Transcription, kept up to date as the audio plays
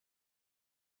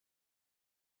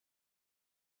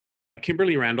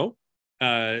Kimberly Randle.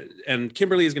 And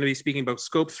Kimberly is going to be speaking about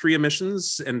Scope 3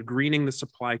 emissions and greening the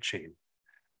supply chain.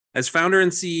 As founder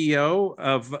and CEO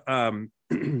of,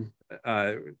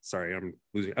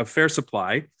 of Fair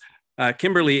Supply,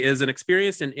 Kimberly is an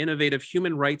experienced and innovative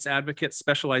human rights advocate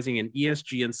specializing in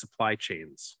ESG and supply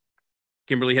chains.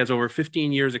 Kimberly has over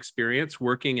 15 years experience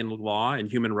working in law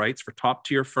and human rights for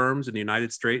top-tier firms in the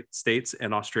United States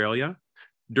and Australia.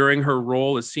 During her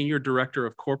role as Senior Director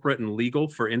of Corporate and Legal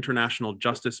for International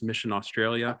Justice Mission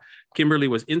Australia, Kimberly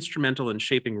was instrumental in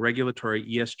shaping regulatory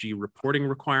ESG reporting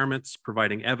requirements,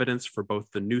 providing evidence for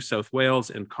both the New South Wales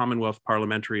and Commonwealth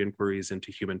parliamentary inquiries into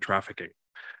human trafficking.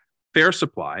 Fair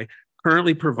Supply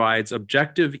currently provides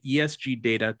objective ESG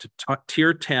data to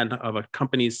Tier 10 of a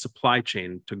company's supply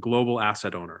chain to global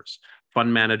asset owners,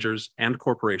 fund managers, and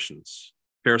corporations.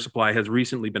 Fair Supply has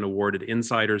recently been awarded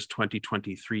Insider's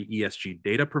 2023 ESG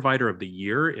Data Provider of the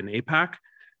Year in APAC,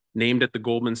 named at the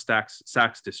Goldman Sachs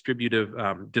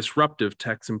Disruptive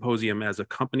Tech Symposium as a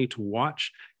company to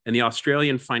watch, and the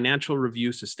Australian Financial Review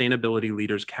Sustainability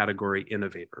Leaders category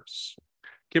innovators.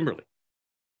 Kimberly.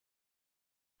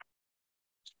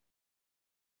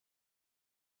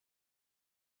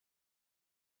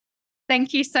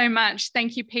 Thank you so much.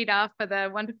 Thank you, Peter, for the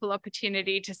wonderful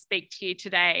opportunity to speak to you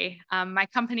today. My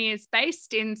company is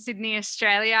based in Sydney,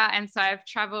 Australia, and so I've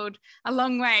travelled a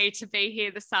long way to be here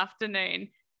this afternoon.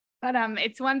 But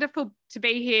it's wonderful to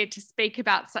be here to speak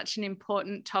about such an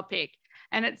important topic.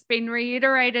 And it's been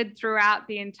reiterated throughout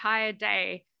the entire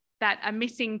day that a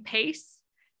missing piece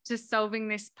to solving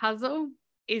this puzzle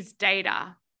is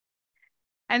data.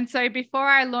 And so before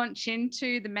I launch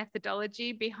into the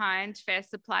methodology behind Fair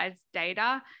Supply's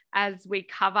data, as we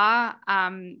cover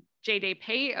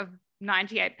GDP of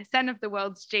 98% of the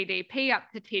world's GDP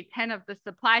up to Tier 10 of the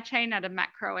supply chain at a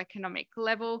macroeconomic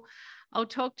level, I'll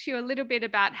talk to you a little bit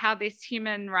about how this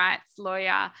human rights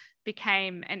lawyer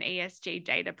became an ESG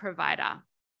data provider.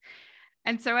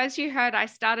 And so as you heard, I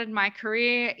started my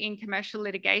career in commercial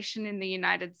litigation in the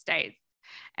United States.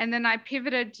 And then I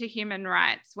pivoted to human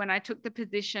rights when I took the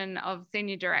position of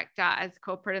Senior Director as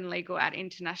Corporate and Legal at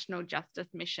International Justice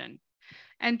Mission.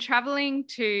 And traveling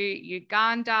to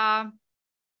Uganda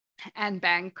and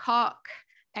Bangkok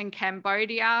and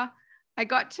Cambodia, I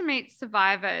got to meet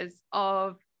survivors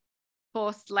of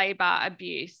forced labor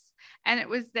abuse. And it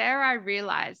was there I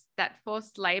realized that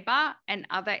forced labor and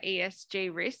other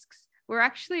ESG risks were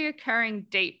actually occurring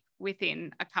deep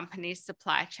within a company's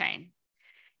supply chain.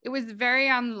 It was very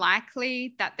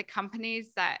unlikely that the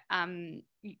companies that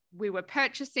we were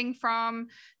purchasing from,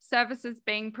 services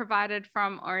being provided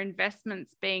from, or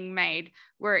investments being made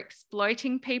were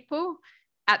exploiting people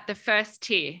at the first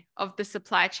tier of the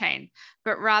supply chain,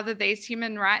 but rather these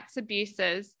human rights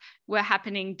abuses were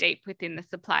happening deep within the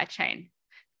supply chain.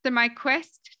 So my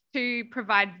quest to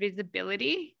provide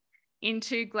visibility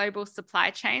into global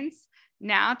supply chains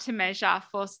now to measure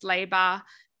forced labor,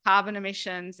 carbon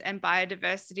emissions, and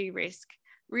biodiversity risk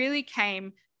really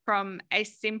came from a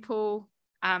simple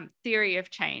theory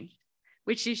of change,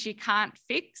 which is you can't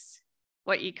fix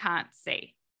what you can't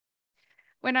see.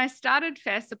 When I started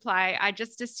Fair Supply, I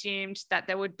just assumed that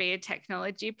there would be a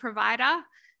technology provider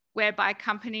whereby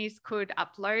companies could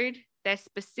upload their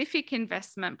specific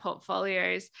investment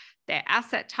portfolios, their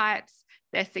asset types,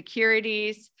 their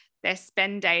securities, their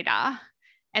spend data,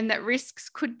 and that risks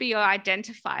could be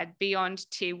identified beyond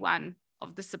Tier 1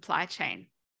 of the supply chain.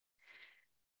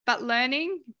 But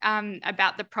learning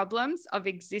about the problems of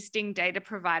existing data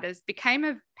providers became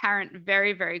apparent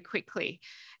very, very quickly.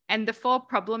 And the 4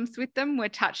 problems with them were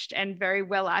touched and very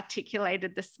well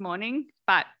articulated this morning,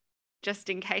 but just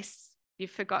in case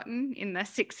you've forgotten in the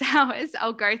 6 hours,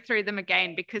 I'll go through them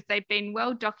again because they've been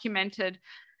well documented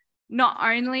not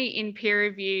only in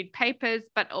peer-reviewed papers,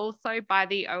 but also by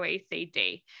the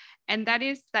OECD. And that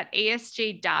is that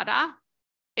ESG data,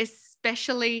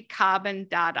 especially carbon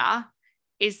data,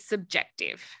 is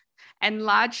subjective and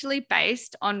largely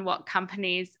based on what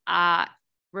companies are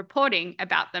reporting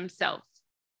about themselves.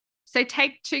 So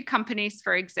take 2 companies,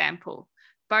 for example.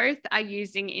 Both are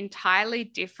using entirely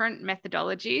different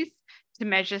methodologies to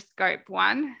measure Scope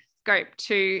 1, Scope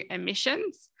 2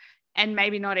 emissions, and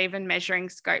maybe not even measuring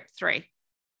Scope 3.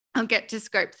 I'll get to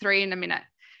Scope 3 in a minute.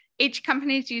 Each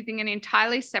company is using an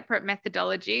entirely separate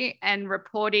methodology and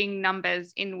reporting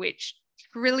numbers in which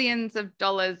trillions of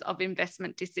dollars of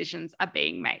investment decisions are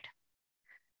being made.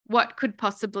 What could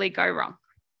possibly go wrong?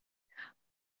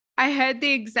 I heard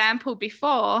the example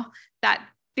before that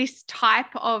this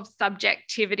type of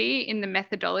subjectivity in the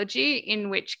methodology in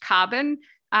which carbon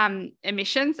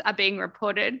emissions are being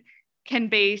reported can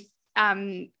be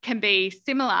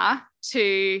similar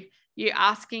to you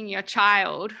asking your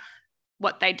child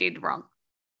what they did wrong?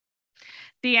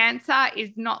 The answer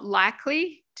is not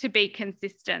likely to be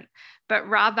consistent, but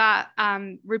rather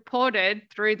reported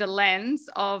through the lens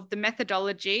of the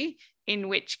methodology in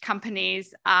which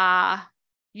companies are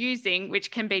using,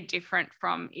 which can be different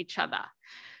from each other.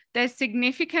 There's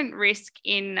significant risk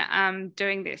in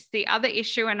doing this. The other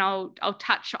issue, and I'll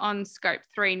touch on scope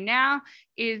 3 now,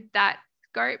 is that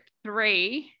scope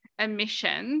 3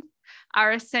 emissions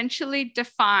are essentially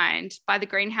defined by the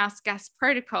Greenhouse Gas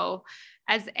Protocol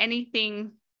as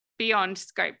anything beyond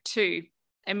scope 2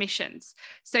 emissions.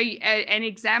 So an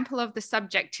example of the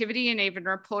subjectivity and even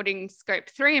reporting scope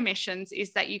 3 emissions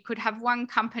is that you could have one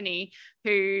company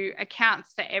who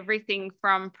accounts for everything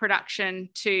from production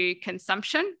to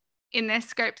consumption in their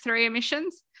scope 3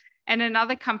 emissions, and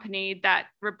another company that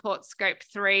reports scope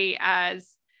 3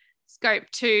 as scope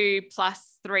 2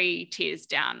 plus 3 tiers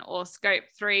down, or scope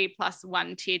 3 plus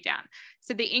 1 tier down.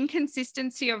 So the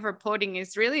inconsistency of reporting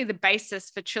is really the basis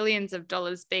for trillions of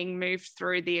dollars being moved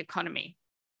through the economy.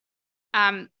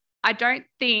 I don't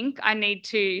think I need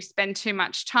to spend too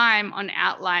much time on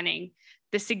outlining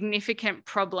the significant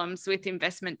problems with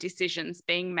investment decisions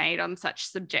being made on such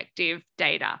subjective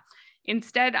data.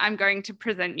 Instead, I'm going to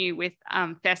present you with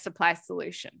fair supply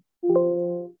solution.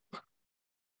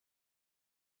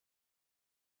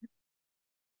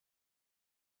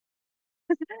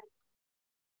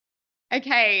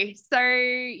 Okay, so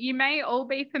you may all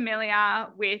be familiar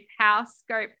with how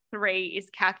scope 3 is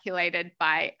calculated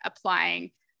by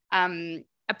applying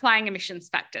emissions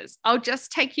factors. I'll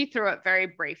just take you through it very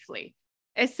briefly.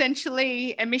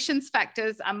 Essentially, emissions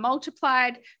factors are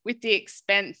multiplied with the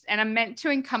expense and are meant to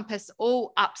encompass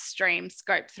all upstream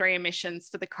scope 3 emissions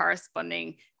for the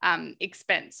corresponding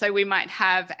expense. So we might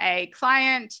have a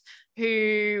client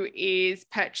who is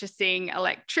purchasing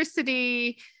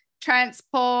electricity,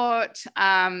 transport,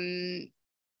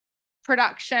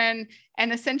 production,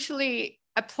 and essentially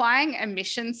applying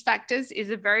emissions factors is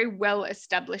a very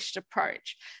well-established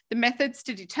approach. The methods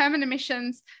to determine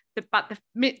emissions, but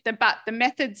the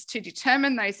methods to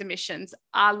determine those emissions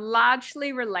are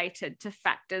largely related to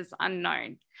factors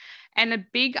unknown. And a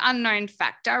big unknown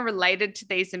factor related to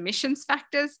these emissions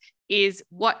factors is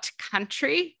what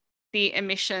country the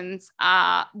emissions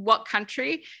are, what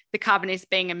country the carbon is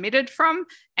being emitted from,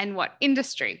 and what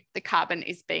industry the carbon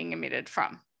is being emitted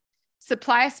from.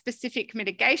 Supplier-specific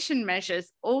mitigation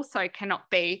measures also cannot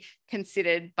be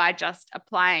considered by just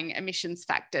applying emissions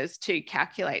factors to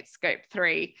calculate scope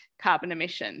 3 carbon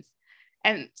emissions.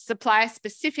 And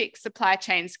supplier-specific supply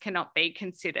chains cannot be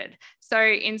considered. So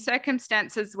in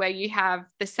circumstances where you have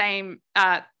the same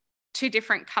two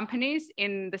different companies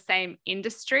in the same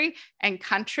industry and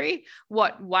country,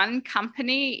 what one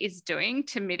company is doing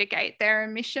to mitigate their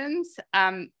emissions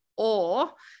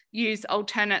or use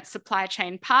alternate supply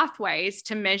chain pathways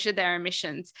to measure their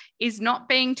emissions is not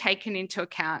being taken into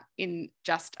account in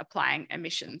just applying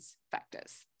emissions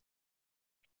factors.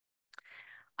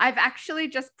 I've actually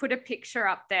just put a picture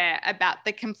up there about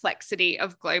the complexity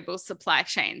of global supply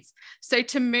chains. So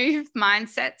to move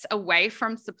mindsets away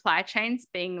from supply chains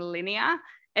being linear,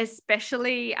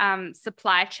 especially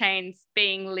supply chains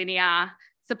being linear,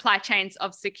 supply chains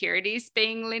of securities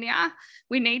being linear,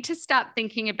 we need to start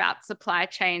thinking about supply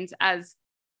chains as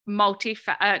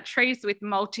trees with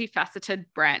multifaceted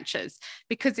branches.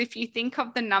 Because if you think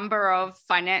of the number of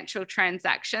financial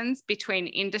transactions between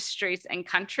industries and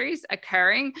countries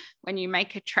occurring when you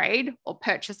make a trade or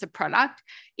purchase a product,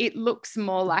 it looks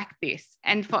more like this.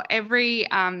 And for every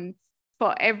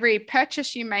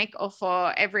purchase you make or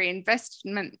for every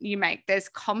investment you make, there's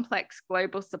complex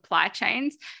global supply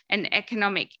chains and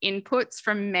economic inputs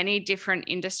from many different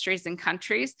industries and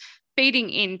countries feeding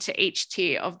into each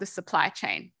tier of the supply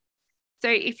chain. So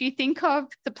if you think of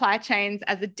supply chains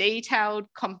as a detailed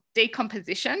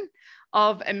decomposition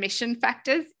of emission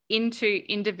factors into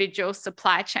individual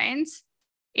supply chains,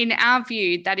 in our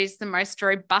view, that is the most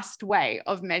robust way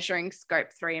of measuring scope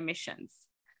 3 emissions.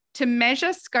 To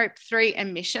measure scope 3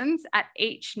 emissions at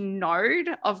each node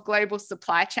of global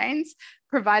supply chains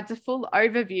provides a full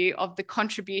overview of the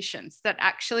contributions that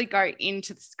actually go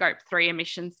into the scope 3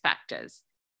 emissions factors.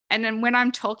 And then when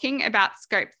I'm talking about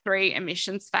scope 3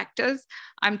 emissions factors,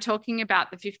 I'm talking about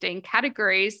the 15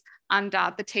 categories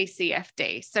under the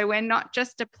TCFD. So we're not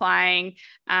just applying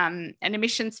an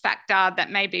emissions factor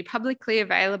that may be publicly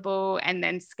available and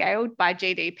then scaled by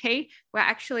GDP. We're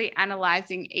actually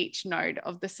analysing each node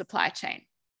of the supply chain.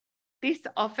 This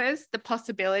offers the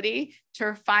possibility to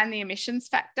refine the emissions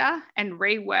factor and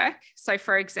rework. So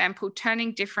for example,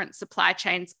 turning different supply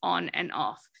chains on and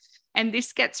off. And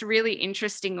this gets really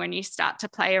interesting when you start to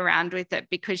play around with it,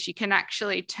 because you can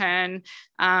actually turn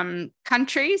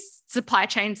countries, supply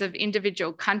chains of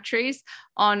individual countries,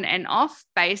 on and off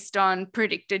based on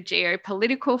predicted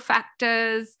geopolitical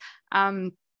factors,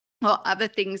 or other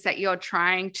things that you're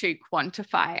trying to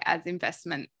quantify as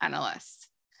investment analysts.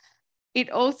 It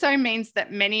also means that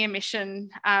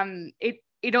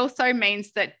it also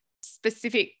means that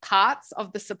specific parts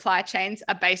of the supply chains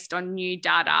are based on new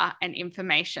data and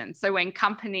information. So when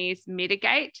companies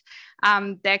mitigate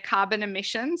their carbon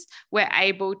emissions, we're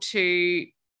able to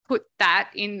put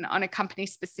that in on a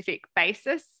company-specific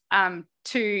basis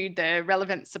to the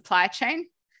relevant supply chain.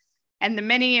 And the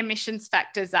many emissions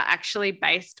factors are actually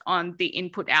based on the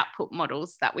input-output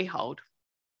models that we hold.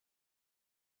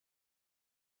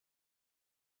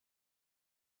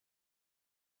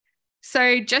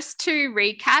 So just to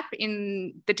recap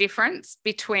in the difference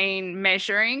between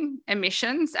measuring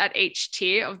emissions at each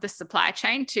tier of the supply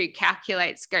chain to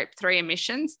calculate Scope 3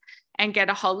 emissions and get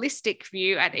a holistic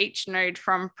view at each node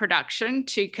from production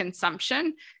to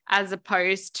consumption, as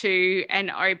opposed to an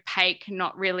opaque,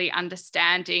 not really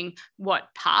understanding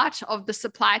what part of the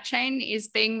supply chain is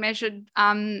being measured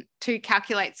to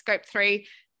calculate Scope 3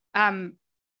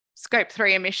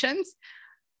 emissions.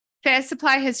 Fair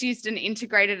Supply has used an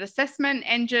integrated assessment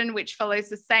engine which follows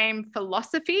the same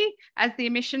philosophy as the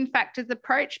emission factors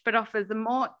approach, but offers a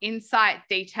more insight,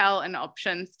 detail, and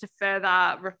options to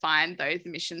further refine those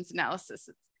emissions analyses.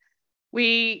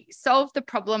 We solve the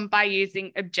problem by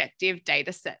using objective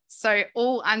data sets. So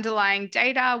all underlying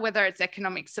data, whether it's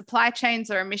economic supply chains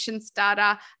or emissions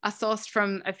data, are sourced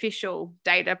from official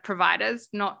data providers,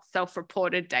 not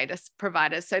self-reported data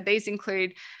providers. So these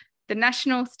include the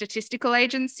national statistical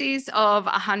agencies of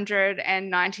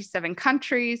 197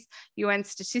 countries, UN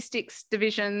statistics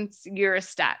divisions,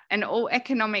 Eurostat, and all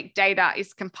economic data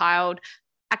is compiled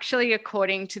actually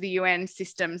according to the UN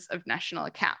systems of national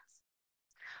accounts.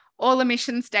 All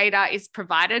emissions data is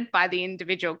provided by the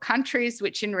individual countries,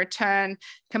 which in return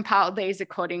compile these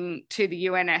according to the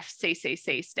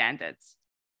UNFCCC standards.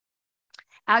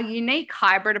 Our unique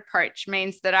hybrid approach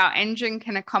means that our engine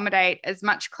can accommodate as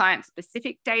much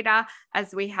client-specific data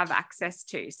as we have access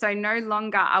to. So no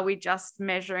longer are we just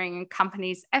measuring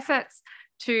companies' efforts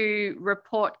to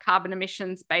report carbon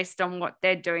emissions based on what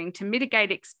they're doing to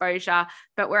mitigate exposure,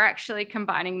 but we're actually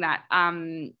combining that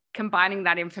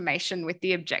information with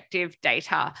the objective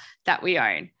data that we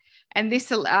own. And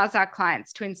this allows our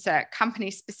clients to insert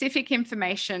company-specific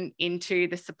information into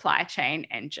the supply chain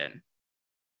engine.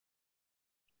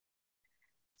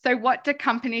 So what do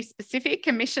company-specific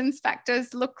emissions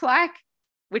factors look like,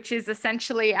 which is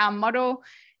essentially our model?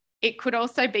 It could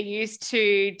also be used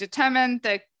to determine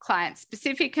the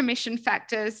client-specific emission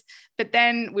factors, but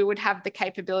then we would have the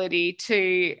capability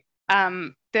to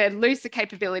lose the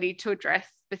capability to address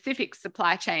specific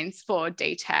supply chains for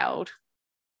detailed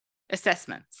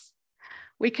assessments.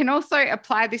 We can also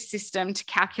apply this system to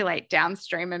calculate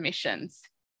downstream emissions.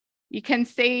 You can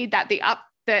see that the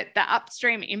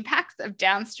upstream impacts of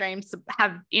downstream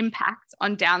have impacts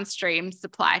on downstream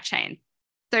supply chain.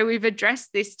 So we've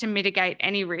addressed this to mitigate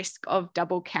any risk of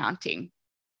double counting.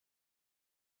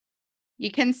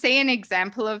 You can see an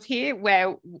example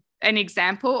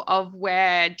of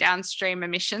where downstream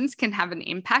emissions can have an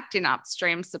impact in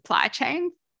upstream supply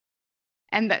chain,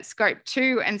 and that Scope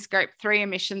 2 and Scope 3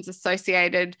 emissions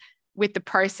associated with the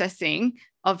processing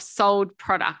of sold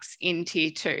products in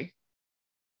Tier 2.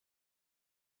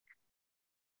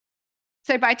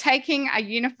 So by taking a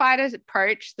unified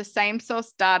approach, the same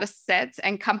source data sets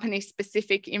and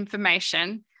company-specific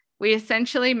information, we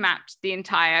essentially mapped the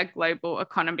entire global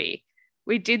economy.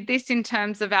 We did this in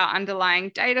terms of our underlying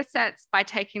data sets by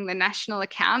taking the national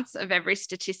accounts of every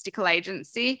statistical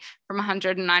agency from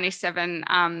 197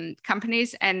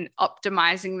 companies and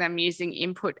optimizing them using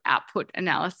input-output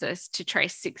analysis to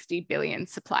trace 60 billion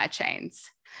supply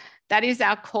chains. That is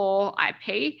our core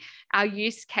IP. Our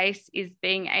use case is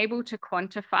being able to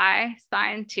quantify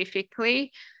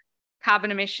scientifically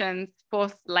carbon emissions,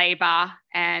 forced labor,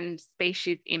 and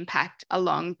species impact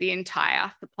along the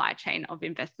entire supply chain of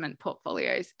investment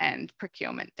portfolios and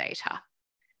procurement data.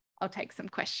 I'll take some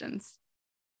questions.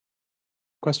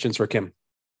 Questions for Kim?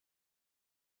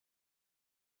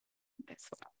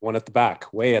 One at the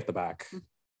back, way at the back.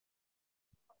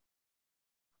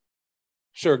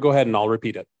 Sure, go ahead and I'll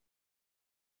repeat it.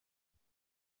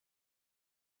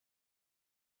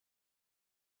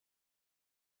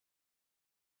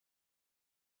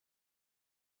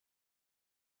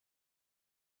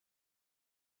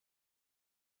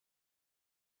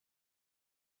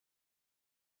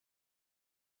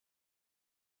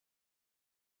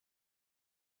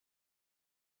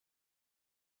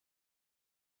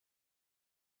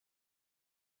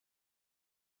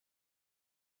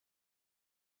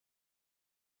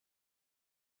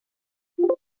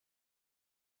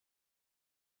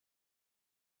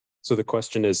 So the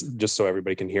question is, just so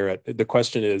everybody can hear it, the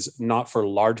question is not for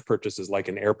large purchases like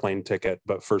an airplane ticket,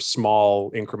 but for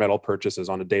small incremental purchases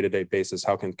on a day-to-day basis,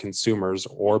 how can consumers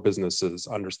or businesses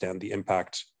understand the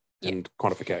impact and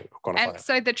quantify and it?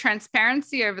 So the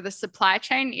transparency over the supply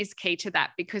chain is key to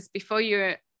that, because before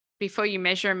you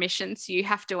measure emissions, you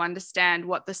have to understand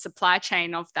what the supply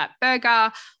chain of that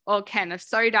burger or can of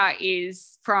soda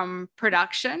is from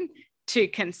production to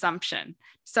consumption.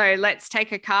 So let's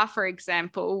take a car, for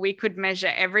example. We could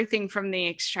measure everything from the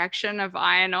extraction of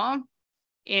iron ore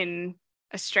in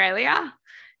Australia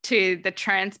to the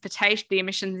transportation, the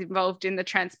emissions involved in the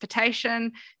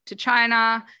transportation to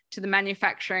China, to the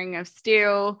manufacturing of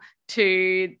steel,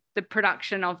 to the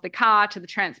production of the car, to the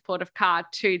transport of car,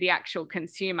 to the actual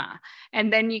consumer.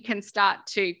 And then you can start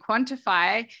to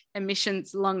quantify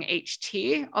emissions along each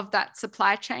tier of that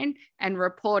supply chain and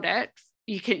report it.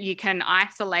 You can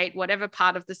isolate whatever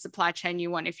part of the supply chain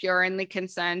you want. If you're only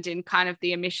concerned in kind of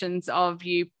the emissions of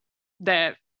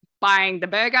the buying the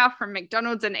burger from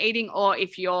McDonald's and eating, or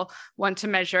if you want to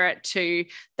measure it to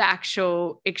the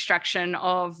actual extraction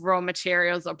of raw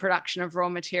materials or production of raw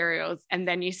materials, and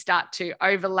then you start to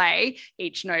overlay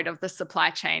each node of the supply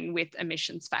chain with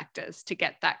emissions factors to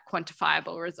get that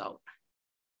quantifiable result.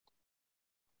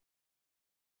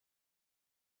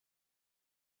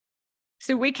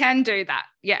 So we can do that.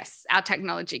 Yes, our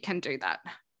technology can do that.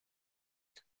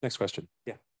 Next question.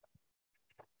 Yeah.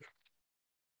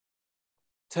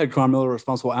 Ted Carmiller,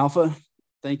 Responsible Alpha.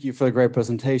 Thank you for the great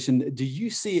presentation. Do you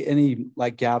see any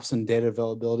gaps in data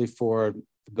availability for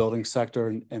the building sector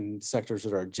and sectors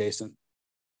that are adjacent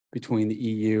between the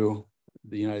EU,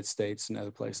 the United States, and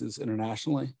other places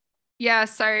internationally? Yeah,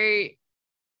 so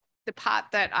the part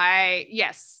that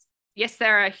yes,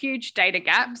 there are huge data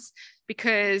gaps,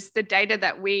 because the data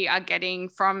that we are getting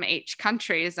from each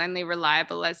country is only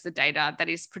reliable as the data that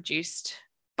is produced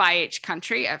by each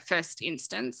country at first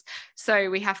instance. So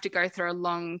we have to go through a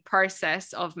long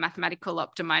process of mathematical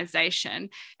optimization,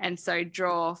 and so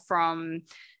draw from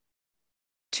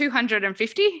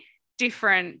 250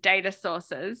 different data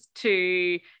sources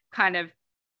to kind of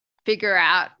figure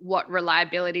out what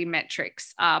reliability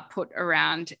metrics are put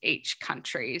around each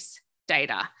country's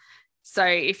data. So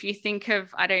if you think of,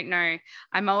 I don't know,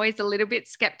 I'm always a little bit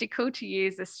skeptical to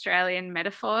use Australian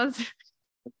metaphors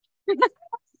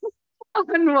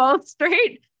on Wall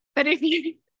Street, but if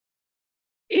you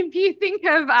think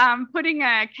of putting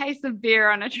a case of beer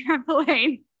on a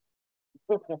trampoline,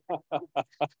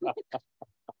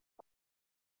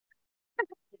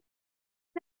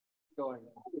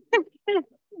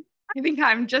 I think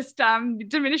I'm just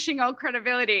diminishing all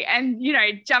credibility and,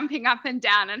 jumping up and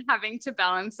down and having to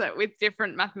balance it with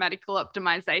different mathematical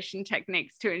optimization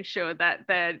techniques to ensure that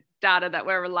the data that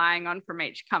we're relying on from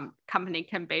each company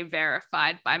can be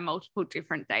verified by multiple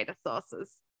different data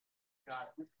sources. Got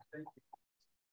it. Thank you.